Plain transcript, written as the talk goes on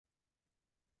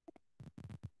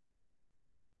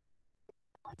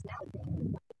Hello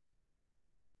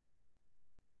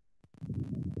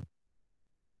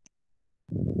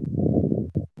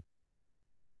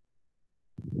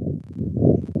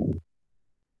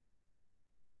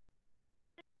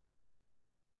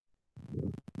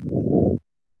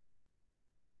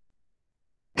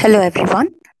everyone,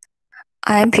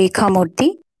 I am Rekha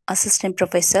Murthy, Assistant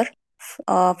Professor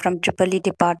from EEE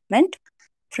Department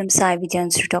from Sai Vidya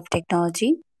Institute of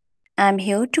Technology. I am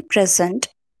here to present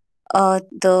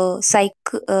the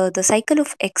cycle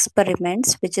of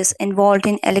experiments which is involved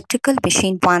in Electrical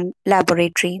Machine 1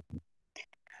 laboratory.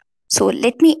 So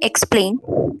let me explain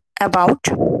about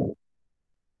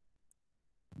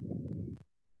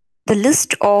the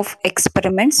list of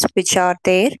experiments which are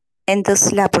there in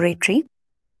this laboratory.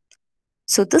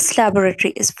 So this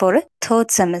laboratory is for a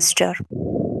third semester.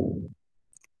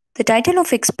 The title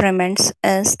of experiments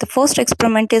is, the first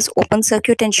experiment is open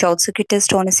circuit and short circuit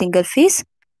test on a single phase,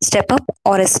 step up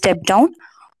or a step down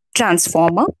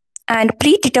transformer, and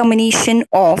predetermination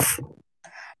of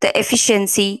the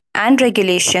efficiency and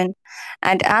regulation,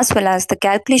 and as well as the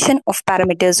calculation of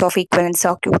parameters of equivalent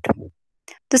circuit.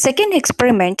 The second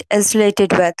experiment is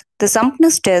related with the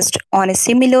sumpness test on a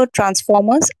similar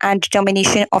transformers and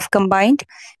determination of combined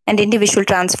and individual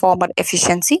transformer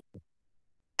efficiency.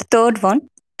 The third one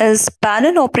is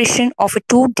parallel operation of a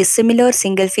two dissimilar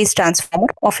single-phase transformer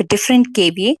of a different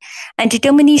kVA and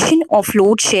determination of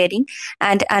load sharing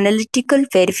and analytical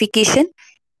verification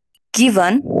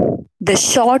given the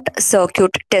short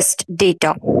circuit test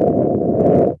data.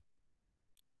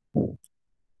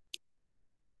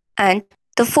 And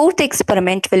the fourth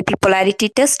experiment will be polarity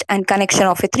test and connection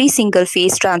of a three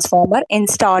single-phase transformer in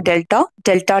star delta,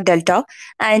 delta delta,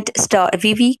 and star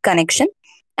VV connection,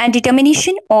 and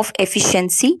determination of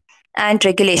efficiency and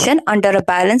regulation under a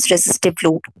balanced resistive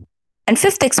load. And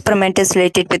fifth experiment is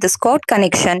related with the Scott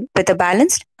connection with the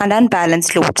balanced and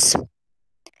unbalanced loads.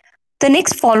 The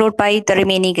next followed by the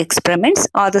remaining experiments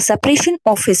are the separation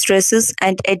of hysteresis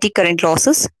and eddy current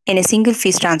losses in a single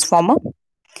phase transformer.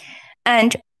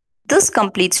 And this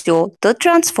completes the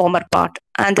transformer part,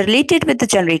 and related with the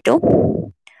generator,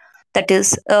 that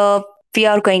is we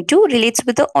are going to relate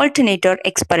with the alternator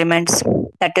experiments,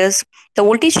 that is the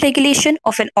voltage regulation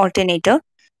of an alternator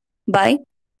by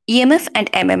EMF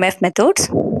and MMF methods,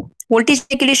 voltage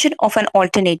regulation of an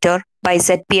alternator by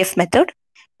ZPF method,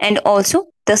 and also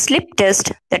the slip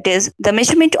test, that is the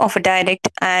measurement of a direct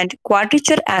and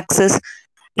quadrature axis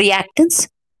reactance,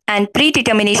 and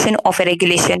predetermination of a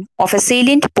regulation of a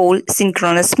salient pole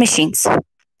synchronous machines,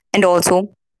 and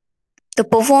also the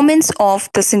performance of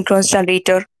the synchronous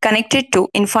generator connected to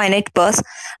infinite bus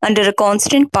under a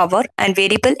constant power and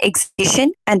variable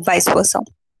excitation and vice versa.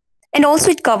 And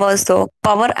also it covers the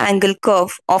power angle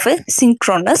curve of a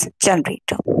synchronous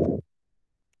generator.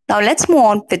 Now let's move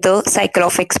on with the cycle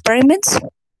of experiments.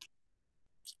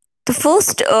 The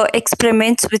first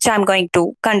experiment which I'm going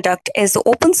to conduct is the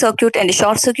open circuit and a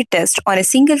short circuit test on a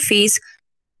single phase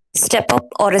step up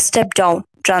or a step down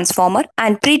transformer,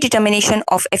 and predetermination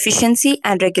of efficiency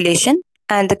and regulation,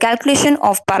 and the calculation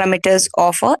of parameters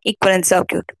of a equivalent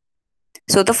circuit.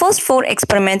 So the first four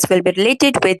experiments will be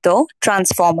related with the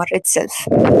transformer itself.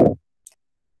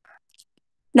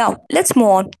 Now let's move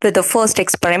on with the first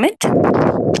experiment,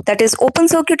 that is open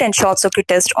circuit and short circuit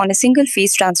test on a single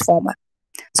phase transformer.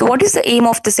 So what is the aim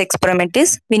of this experiment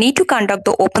is, we need to conduct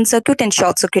the open circuit and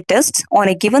short circuit tests on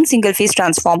a given single phase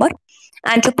transformer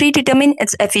and to predetermine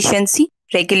its efficiency,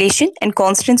 regulation, and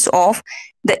constants of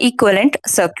the equivalent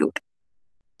circuit.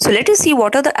 So let us see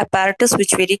what are the apparatus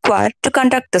which we require to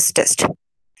conduct this test.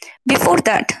 Before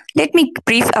that, let me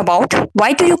brief about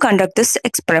why do you conduct this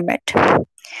experiment.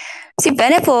 See,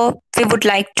 whenever we would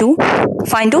like to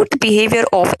find out the behavior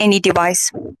of any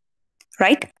device,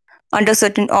 right, under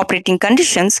certain operating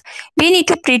conditions, we need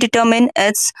to predetermine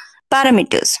its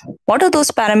parameters. What are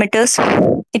those parameters?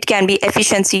 It can be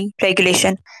efficiency,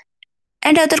 regulation,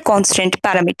 and other constant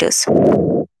parameters.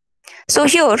 So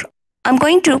here, I'm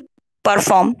going to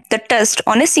perform the test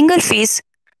on a single phase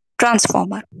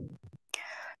transformer.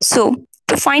 So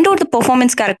to find out the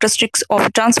performance characteristics of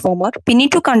a transformer, we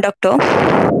need to conduct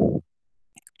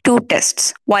two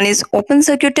tests. One is open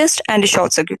circuit test and a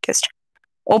short circuit test.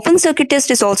 Open circuit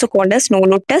test is also called as no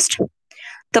load test.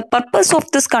 The purpose of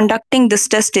conducting this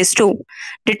test is to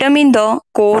determine the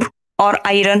core or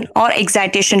iron or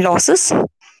excitation losses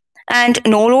and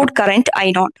no load current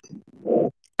I0,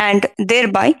 and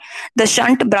thereby the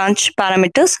shunt branch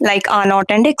parameters like R0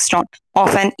 and X0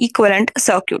 of an equivalent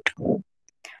circuit.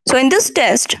 So in this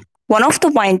test, one of the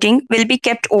winding will be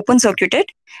kept open circuited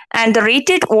and the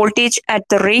rated voltage at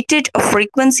the rated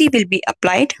frequency will be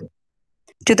applied.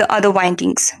 to the other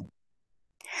windings.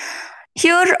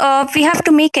 Here we have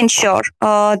to make ensure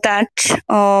that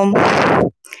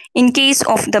in case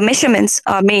of the measurements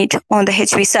are made on the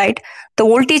HV side, the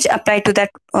voltage applied to that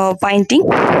winding.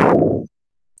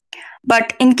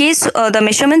 But in case the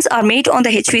measurements are made on the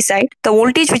HV side, the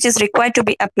voltage which is required to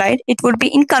be applied, it would be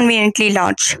inconveniently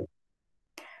large.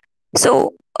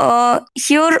 So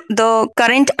here the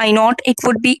current I0, it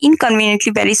would be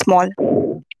inconveniently very small.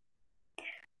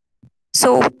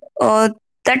 So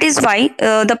that is why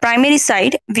the primary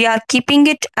side, we are keeping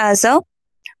it as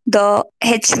the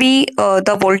HV,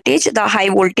 the voltage, the high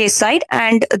voltage side,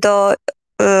 and the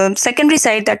secondary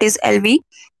side, that is LV,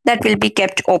 that will be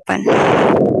kept open.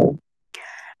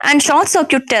 And short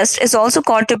circuit test is also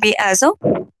called to be as a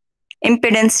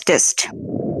impedance test.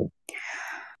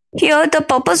 Here, the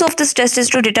purpose of this test is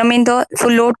to determine the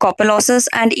full load copper losses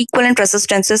and equivalent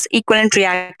resistances, equivalent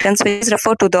reactance, which is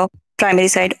referred to the primary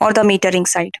side or the metering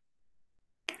side.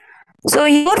 So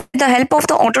here, with the help of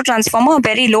the auto transformer, a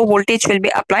very low voltage will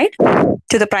be applied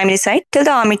to the primary side till the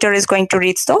ammeter is going to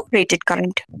reach the rated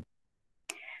current.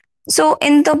 So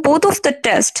in the both of the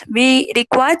test, we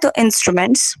require the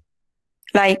instruments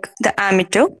like the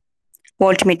ammeter,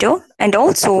 voltmeter, and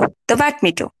also the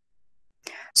wattmeter.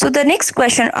 So the next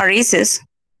question arises,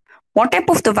 what type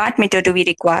of the wattmeter do we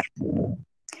require?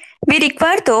 We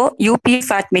require the UPF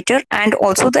wattmeter and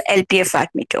also the LPF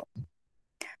wattmeter.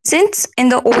 Since in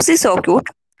the OC circuit,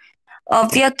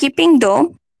 we are keeping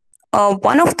the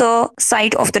one of the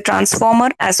side of the transformer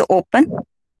as open.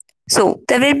 So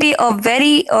there will be a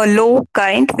very low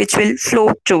current which will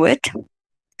flow through it.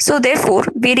 So therefore,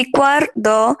 we require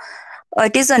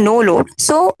it is a no load.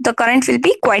 So the current will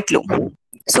be quite low.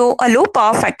 So a low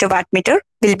power factor wattmeter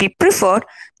will be preferred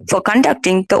for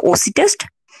conducting the OC test.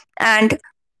 And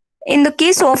in the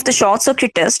case of the short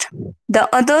circuit test, the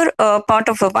other part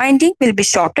of a winding will be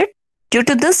shorted. Due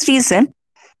to this reason,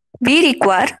 we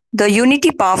require the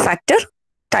unity power factor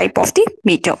type of the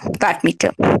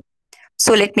wattmeter.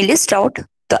 So let me list out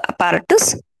the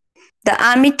apparatus. The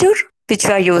ammeter which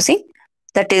we are using,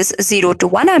 that is 0 to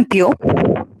 1 ampere.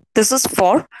 This is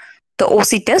for the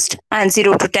OC test, and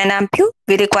 0 to 10 ampere,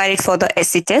 we require it for the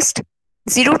SC test.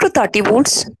 0 to 30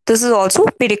 volts, this is also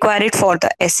we require it for the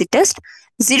SC test.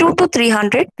 0 to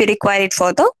 300, we require it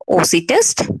for the OC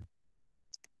test.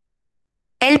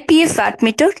 LPF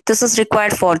wattmeter, this is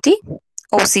required for the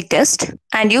OC test,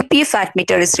 and UPF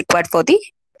wattmeter is required for the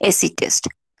SC test.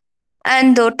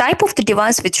 And the type of the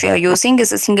device which we are using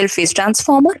is a single phase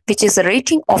transformer, which is a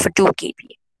rating of a 2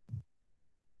 kVA.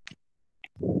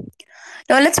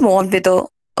 Now let's move on with the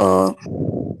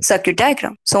circuit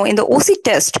diagram. So in the OC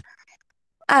test,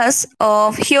 as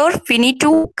here we need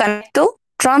to connect the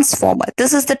transformer.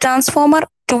 This is the transformer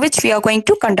to which we are going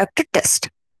to conduct a test.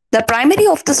 The primary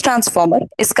of this transformer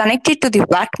is connected to the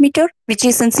wattmeter, which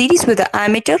is in series with the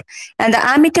ammeter, and the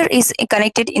ammeter is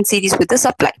connected in series with the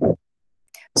supply.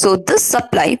 So this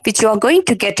supply, which you are going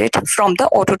to get it from the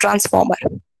auto transformer.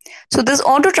 So this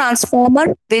auto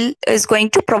transformer is going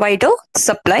to provide a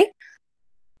supply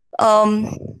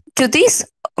to these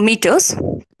meters,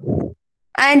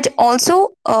 and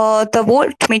also the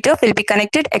voltmeter will be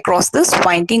connected across this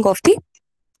winding of the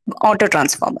auto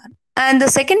transformer, and the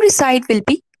secondary side will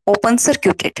be open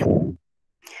circuited.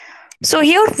 So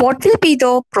here, what will be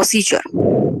the procedure?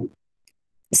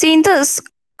 See, in this,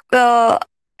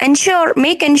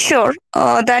 make ensure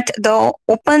that the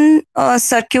open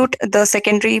circuit the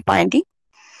secondary winding,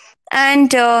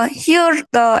 and here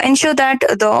ensure that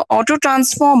the auto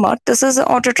transformer, this is an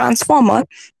auto transformer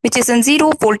which is in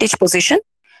 0 voltage position.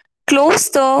 Close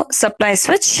the supply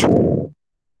switch.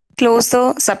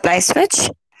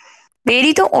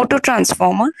 Vary the auto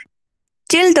transformer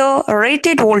till the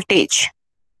rated voltage,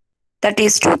 that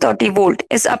is 230 volt,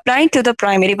 is applied to the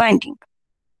primary winding.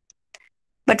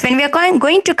 But when we are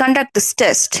going to conduct this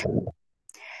test,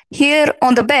 here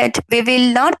on the bed, we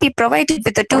will not be provided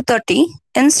with the 230.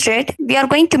 Instead, we are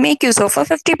going to make use of a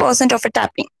 50% of a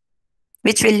tapping,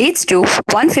 which will lead to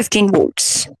 115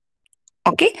 volts.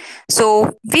 Okay,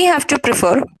 so we have to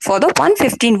prefer for the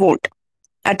 115 volt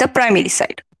at the primary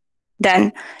side.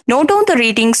 Then note down the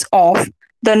readings of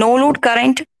the no load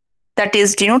current, that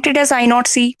is denoted as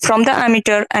I0C from the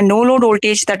ammeter, and no load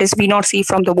voltage, that is V0C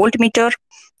from the voltmeter,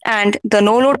 and the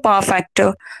no load power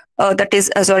factor,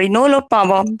 no load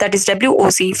power, that is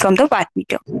WOC from the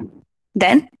wattmeter.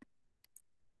 Then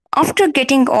after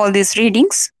getting all these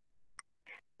readings,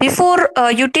 before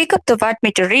you take up the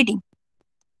wattmeter reading,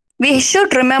 we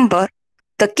should remember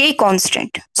the K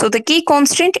constant. So the K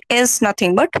constant is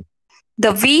nothing but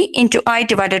the V into I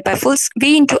divided by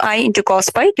V into I into cos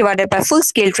phi divided by full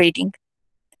scale reading.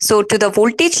 So to the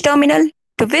voltage terminal,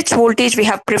 to which voltage we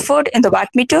have preferred in the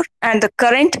wattmeter, and the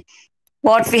current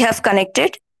what we have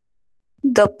connected,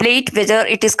 the plate, whether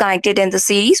it is connected in the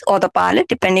series or the parallel,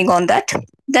 depending on that.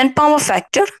 Then power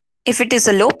factor. If it is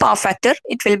a low power factor,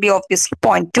 it will be obviously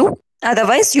 0.2.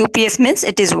 Otherwise, UPF means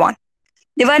it is 1,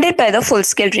 divided by the full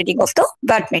scale reading of the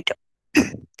wattmeter.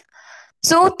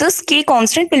 So this K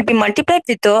constant will be multiplied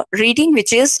with the reading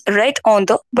which is read on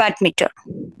the wattmeter.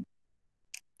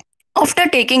 After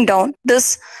taking down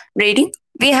this reading,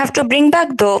 we have to bring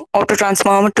back the auto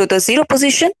transformer to the 0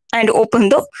 position and open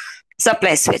the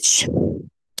supply switch.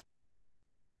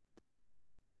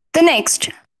 The next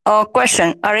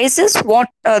question arises,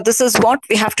 this is what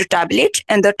we have to tabulate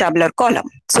in the tabular column.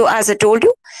 So as I told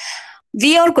you,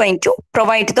 we are going to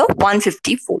provide the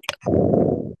 150 volt.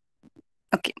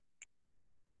 Okay.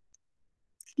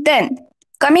 Then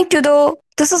coming to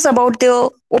this is about the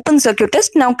open circuit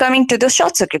test. Now coming to the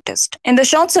short circuit test. In the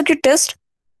short circuit test,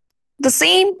 the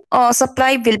same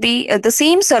supply will be, the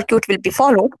same circuit will be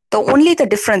followed. The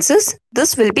difference is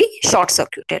this will be short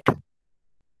circuited.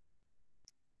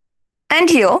 And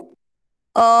here,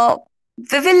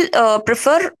 we will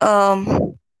prefer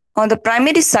on the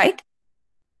primary side,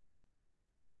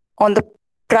 on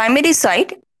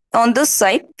this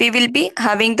side, we will be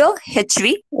having the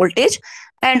HV voltage,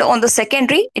 and on the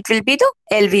secondary, it will be the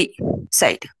LV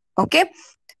side. Okay.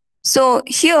 So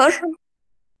here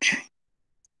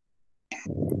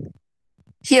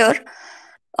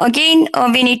again,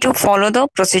 we need to follow the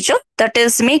procedure, that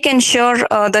is make ensure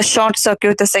the short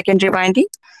circuit the secondary winding,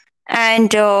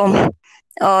 and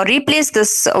replace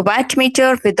this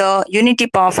wattmeter with the unity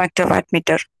power factor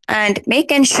wattmeter, and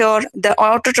make ensure the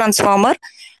auto transformer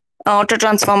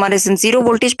is in 0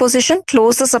 voltage position.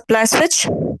 Close the supply switch,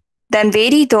 then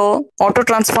vary the auto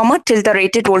transformer till the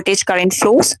rated voltage current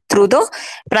flows through the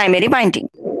primary winding.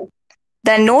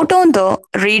 Then note down the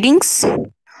readings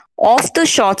of the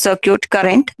short circuit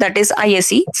current, that is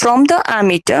ISC, from the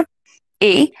ammeter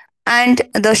A, and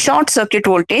the short circuit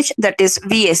voltage, that is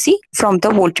VSC, from the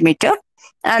voltmeter,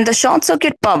 and the short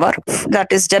circuit power,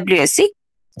 that is WSC,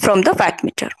 from the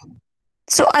wattmeter.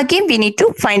 So again, we need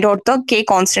to find out the K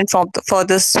constant for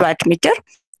this wattmeter,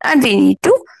 and we need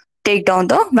to take down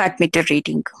the wattmeter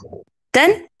reading.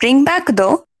 Then bring back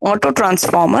the auto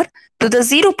transformer to the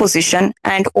 0 position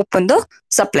and open the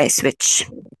supply switch.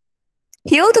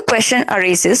 Here the question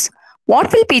arises,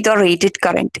 what will be the rated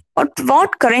current, or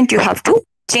what current you have to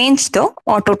change the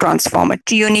auto transformer?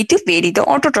 You need to vary the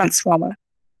auto transformer.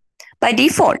 By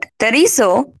default, there is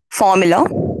a formula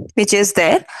which is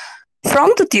there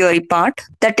from the theory part,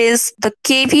 that is the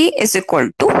kVA is equal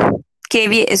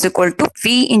to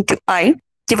V into I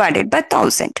divided by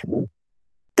 1000.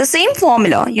 The same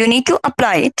formula, you need to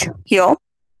apply it here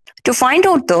to find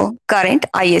out the current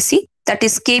ISC, that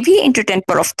is kVA into 10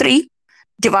 power of 3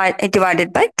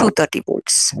 divided by 230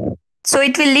 volts. So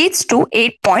it will lead to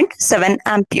 8.7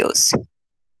 amperes.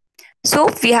 So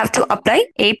we have to apply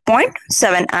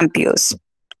 8.7 amperes.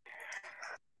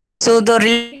 So the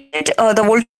related the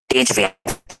voltage we have,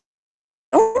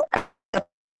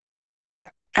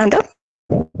 and the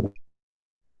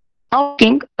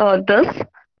outing this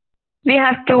we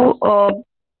have to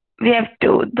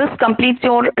this completes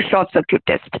your short circuit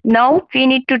test. Now we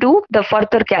need to do the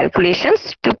further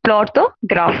calculations to plot the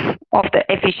graph of the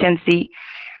efficiency,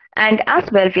 and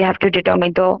as well we have to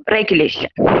determine the regulation.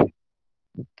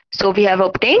 So we have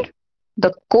obtained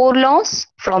the core loss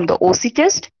from the OC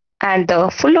test and the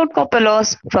full load copper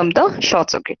loss from the short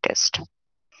circuit test.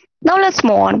 Now let's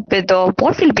move on with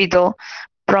what will be the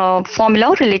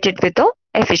formula related with the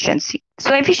efficiency.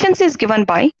 So efficiency is given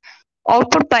by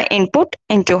output by input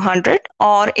into 100,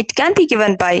 or it can be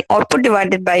given by output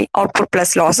divided by output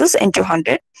plus losses into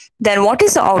 100. Then what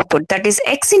is the output? That is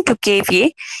X into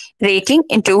kVA rating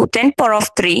into 10 power of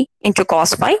 3 into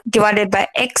cos phi divided by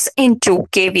X into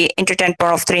kVA into 10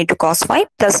 power of 3 into cos phi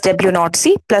plus W naught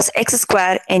C plus X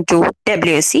square into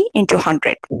WSC into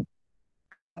 100.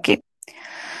 Okay.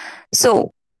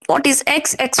 So what is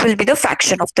X? X will be the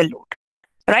fraction of the load,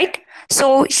 right?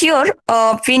 So here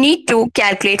we need to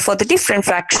calculate for the different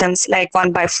fractions like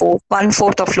 1/4,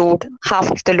 1/4 of load, half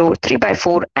of the load,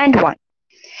 3/4 and 1.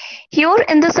 Here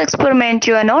in this experiment,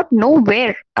 you are not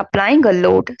nowhere applying a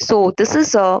load. So this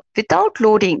is without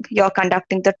loading, you are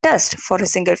conducting the test for a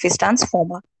single phase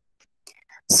transformer.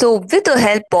 So with the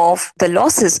help of the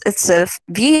losses itself,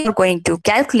 we are going to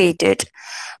calculate it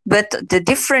with the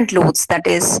different loads, that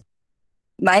is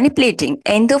manipulating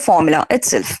in the formula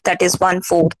itself, that is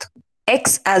 1/4.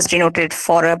 X as denoted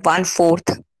for a 1/4,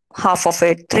 half of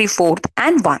it, 3/4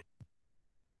 and 1.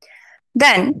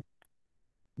 Then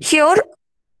here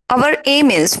our aim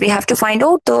is we have to find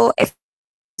out the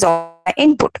efficiencies of the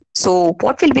input. So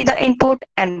what will be the input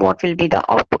and what will be the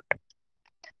output?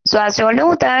 So as you all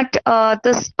know that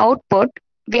this output,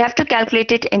 we have to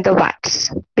calculate it in the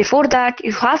watts. Before that,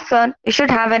 you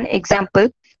should have an example.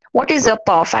 What is a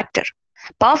power factor?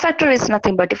 Power factor is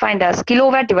nothing but defined as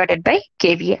kilowatt divided by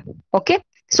kVA. Okay.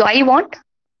 So I want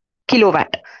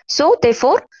kilowatt. So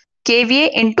therefore,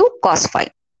 kVA into cos phi.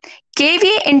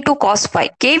 kVA into cos phi.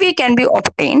 kVA can be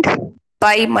obtained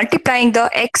by multiplying the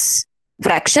x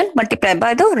fraction multiplied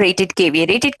by the rated kVA.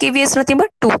 Rated kVA is nothing but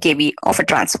 2 kVA of a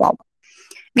transformer.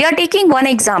 We are taking one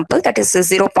example, that is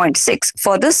 0.6.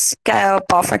 For this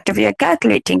power factor we are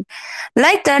calculating.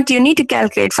 Like that, you need to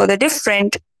calculate for the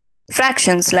different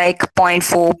fractions like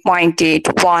 0.4,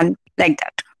 0.8, 1, like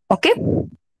that. Okay.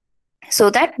 So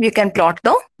that you can plot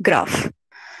the graph.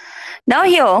 Now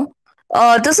here,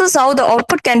 this is how the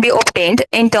output can be obtained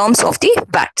in terms of the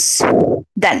watts.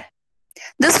 Then,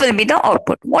 this will be the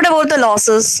output. What about the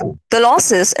losses? The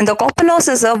losses in the copper loss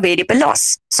is a variable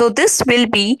loss. So this will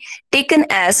be taken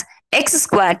as x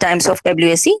square times of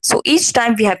WSC. So each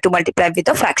time we have to multiply with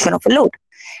the fraction of a load.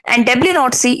 And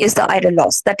W0C is the iron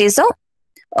loss. That is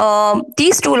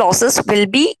these two losses will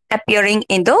be appearing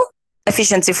in the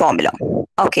efficiency formula.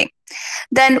 Okay.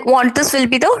 Then this will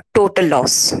be the total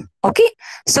loss. Okay.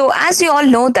 So as you all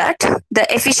know that the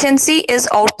efficiency is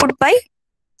output by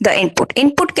the input.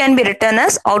 Input can be written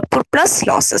as output plus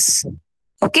losses.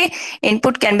 Okay.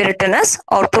 Input can be written as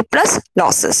output plus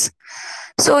losses.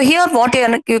 So here what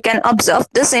you can observe,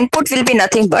 this input will be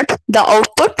nothing but the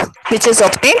output which is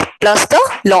obtained plus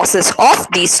the losses of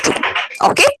these two.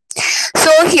 Okay.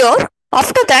 So here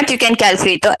after that you can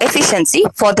calculate the efficiency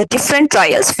for the different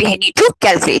trials. We need to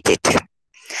calculate it.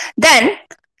 Then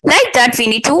like that we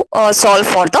need to solve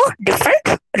for the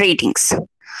different ratings.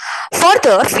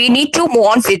 Further, we need to move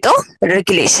on with the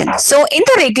regulation. So in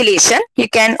the regulation, you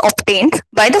can obtain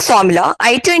by the formula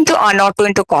I2 into R02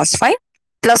 into cos phi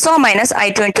plus or minus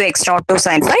I2 into X02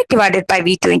 sin phi divided by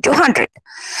V2 into 100.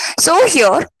 So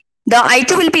here, the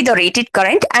I2 will be the rated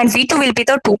current and V2 will be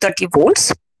the 230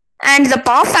 volts. And the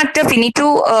power factor, we need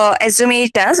to assume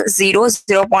it as 0,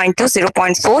 0.2, 0.4,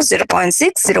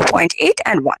 0.6, 0.8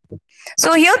 and 1.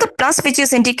 So here the plus which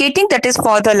is indicating that is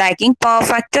for the lagging power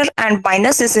factor and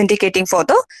minus is indicating for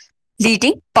the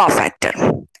leading power factor.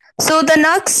 So the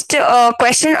next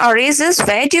question arises,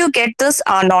 where do you get this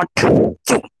R02?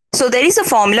 So there is a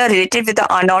formula related with the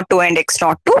R02 and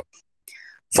X02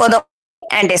 for the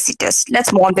and SC test.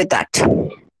 Let's move on with that.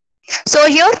 So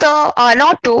here the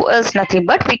R02 is nothing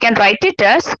but we can write it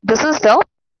as this is the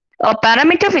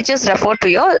parameter which is referred to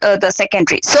your the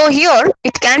secondary. So here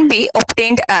it can be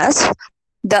obtained as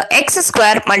the x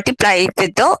square multiplied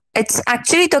with the, it's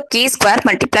actually the k square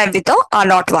multiplied with the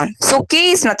R01. So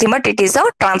k is nothing but it is a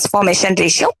transformation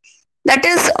ratio. That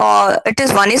is, it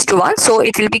is 1:1. So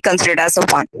it will be considered as a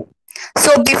 1.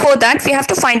 So before that we have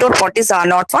to find out what is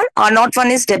R01.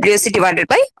 R01 is WSC divided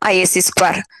by ISC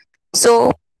square.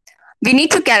 So we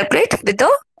need to calculate with the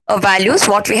values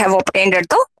what we have obtained at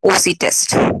the OC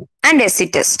test and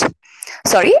SC test.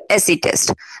 Sorry, SC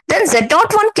test. Then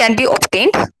Z01 can be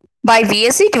obtained by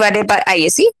VSC divided by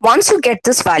ISC. Once you get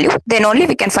this value, then only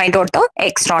we can find out the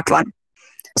X01.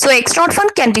 So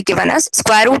X01 can be given as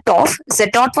square root of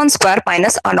Z01 square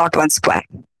minus R01 square.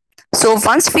 So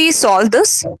once we solve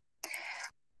this,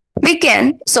 we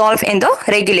can solve in the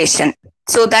regulation.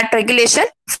 So that regulation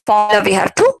formula we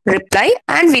have to reply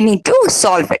and we need to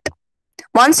solve it.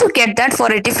 Once you get that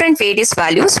for a different various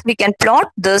values, we can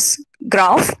plot this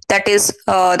graph, that is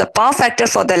the power factor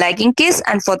for the lagging case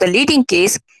and for the leading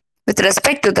case with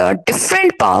respect to the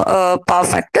different power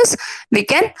factors, we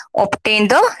can obtain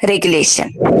the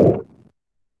regulation.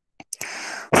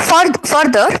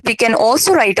 Further, we can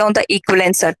also write down the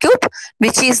equivalent circuit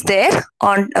which is there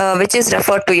on which is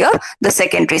referred to your the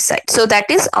secondary side. So that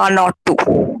is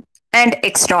R02 and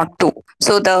X02.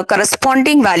 So the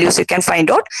corresponding values you can find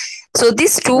out. So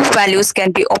these two values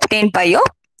can be obtained by your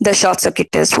the short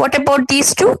circuit test. What about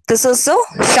these two? This is a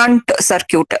shunt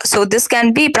circuit. So this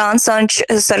can be branch shunt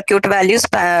circuit values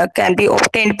can be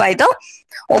obtained by the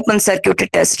open circuit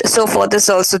test. So for this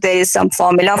also there is some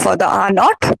formula for the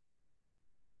R0.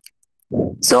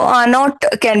 So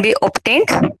R0 can be obtained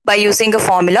by using a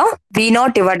formula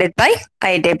V0 divided by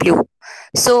IW.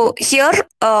 So here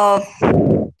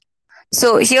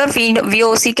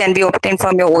VOC can be obtained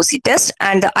from your OC test,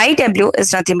 and the IW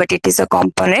is nothing but it is a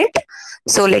component.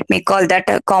 So let me call that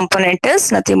a component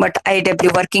is nothing but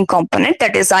IW working component,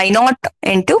 that is I0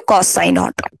 into cos psi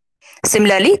 0.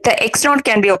 Similarly, the X naught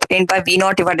can be obtained by V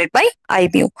naught divided by I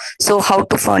mu. So how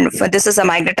to find, this is a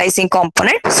magnetizing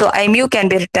component. So I mu can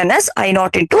be written as I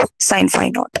naught into sine phi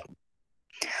naught.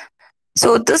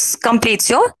 So this completes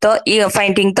your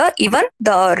finding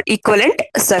the equivalent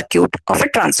circuit of a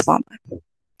transformer.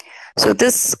 So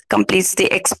this completes the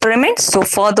experiment. So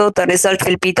further, the result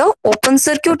will be the open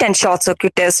circuit and short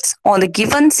circuit tests on the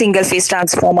given single phase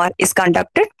transformer is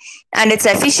conducted, and its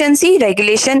efficiency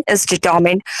regulation is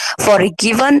determined for a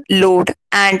given load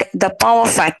and the power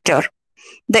factor.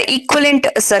 The equivalent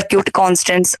circuit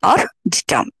constants are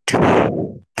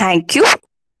determined. Thank you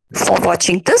for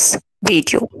watching this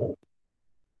video.